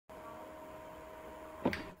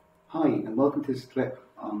Hi, and welcome to this clip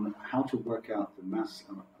on how to work out the mass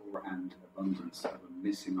and abundance of a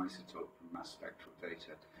missing isotope from mass spectral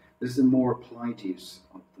data. This is a more applied use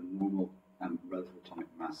of the normal relative atomic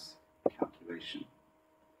mass calculation.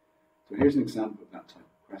 So here's an example of that type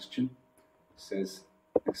of question. It says,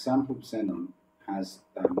 a sample of xenon has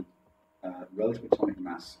a relative atomic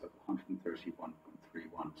mass of 131.31.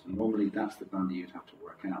 So normally that's the value you'd have to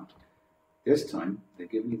work out. This time, they're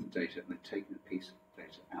giving you the data and they've taken a piece of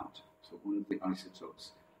data out. So one of the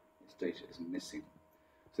isotopes, its data is missing.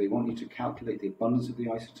 So they want you to calculate the abundance of the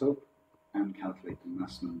isotope and calculate the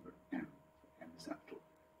mass number m. M is that little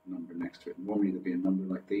number next to it. Normally there'd be a number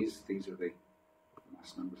like these. These are the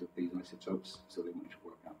mass numbers of these isotopes. So they want you to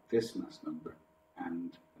work out this mass number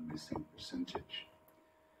and the missing percentage.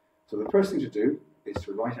 So the first thing to do is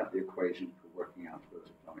to write out the equation for working out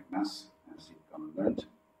relative atomic mass, as you've gone and learnt,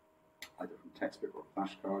 either from textbook or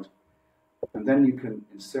flashcard. And then you can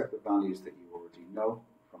insert the values that you already know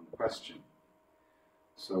from the question.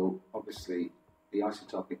 So obviously the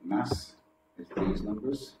isotopic mass is these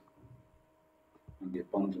numbers and the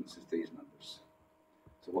abundance is these numbers.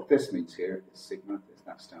 So what this means here is sigma,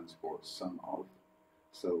 that stands for sum of.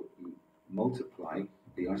 So you multiply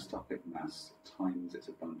the isotopic mass times its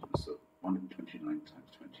abundance, so 129 times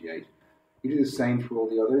 28. You do the same for all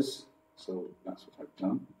the others, so that's what I've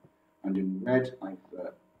done. And in red I've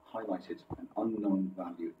highlighted an unknown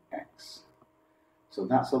value x. So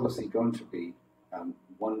that's obviously going to be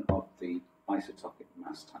one of the isotopic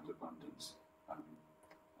mass times abundance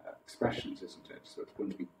expressions, isn't it? So it's going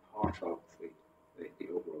to be part of the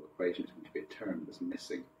overall equation. It's going to be a term that's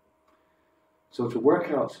missing. So to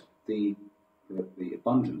work out the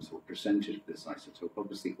abundance or percentage of this isotope,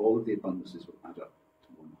 obviously all of the abundances will add up to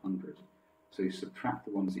 100. So you subtract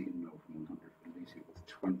the ones that you know from 100 and leave you with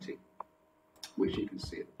 20. Which you can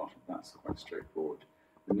see at the bottom. That's quite straightforward.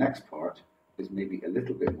 The next part is maybe a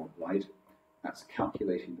little bit more applied. That's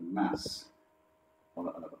calculating the mass of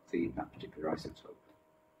that particular isotope.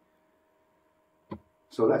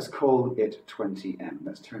 So let's call it 20m.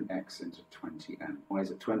 Let's turn x into 20m. Why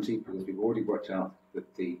is it 20? Because we've already worked out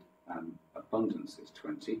that the abundance is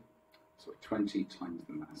 20. So 20 times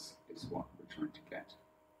the mass is what we're trying to get.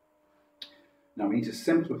 Now we need to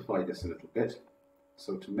simplify this a little bit.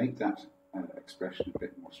 So to make that expression a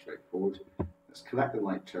bit more straightforward, let's collect the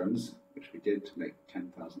like terms, which we did to make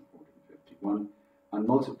 10,451, and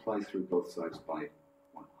multiply through both sides by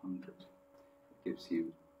 100. It gives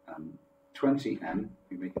you 20m,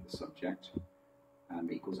 we make it the subject,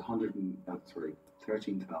 equals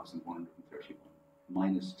 13,131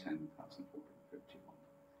 minus 10,451.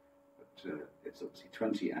 But it's obviously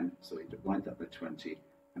 20m, so you divide that by 20,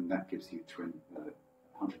 and that gives you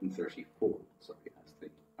 134, as the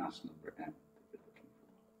mass number m that you're looking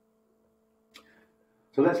for.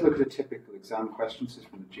 So let's look at a typical exam question. This is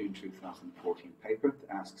from the June 2014 paper that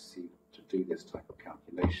asks you to do this type of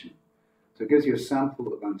calculation. So it gives you a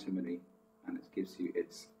sample of antimony and it gives you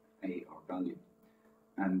its AR value.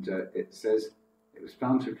 And it says it was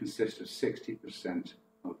found to consist of 60%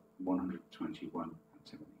 of 121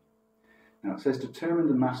 antimony. Now it says determine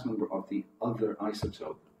the mass number of the other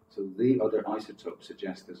isotope. So the other isotope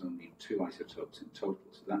suggests there's only two isotopes in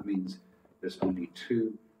total. So that means there's only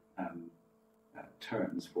two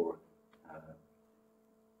terms for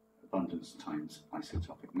abundance times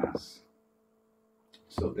isotopic mass.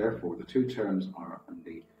 So therefore, the two terms are on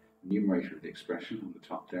the numerator of the expression on the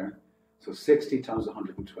top there. So 60 times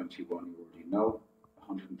 121, you already know.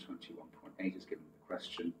 121.8 is given in the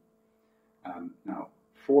question. Now,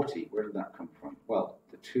 40, where did that come from? Well,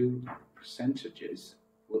 the two percentages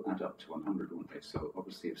will add up to 100, won't they? So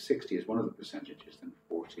obviously if 60 is one of the percentages, then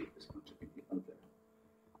 40 is going to be the other.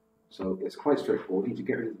 So it's quite straightforward. You need to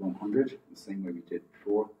get rid of the 100, the same way we did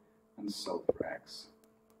before, and solve for x.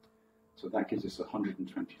 So that gives us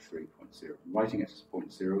 123.0. I'm writing it as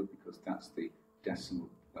 0.0 because that's the decimal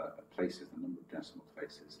places, the number of decimal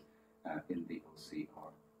places in the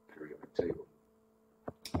OCR periodic table.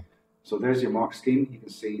 So there's your mark scheme. You can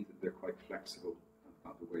see that they're quite flexible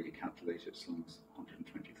about the way you calculate it, as long as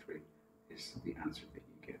 123 is the answer that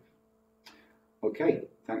you give. Okay,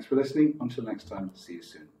 thanks for listening. Until next time, see you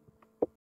soon.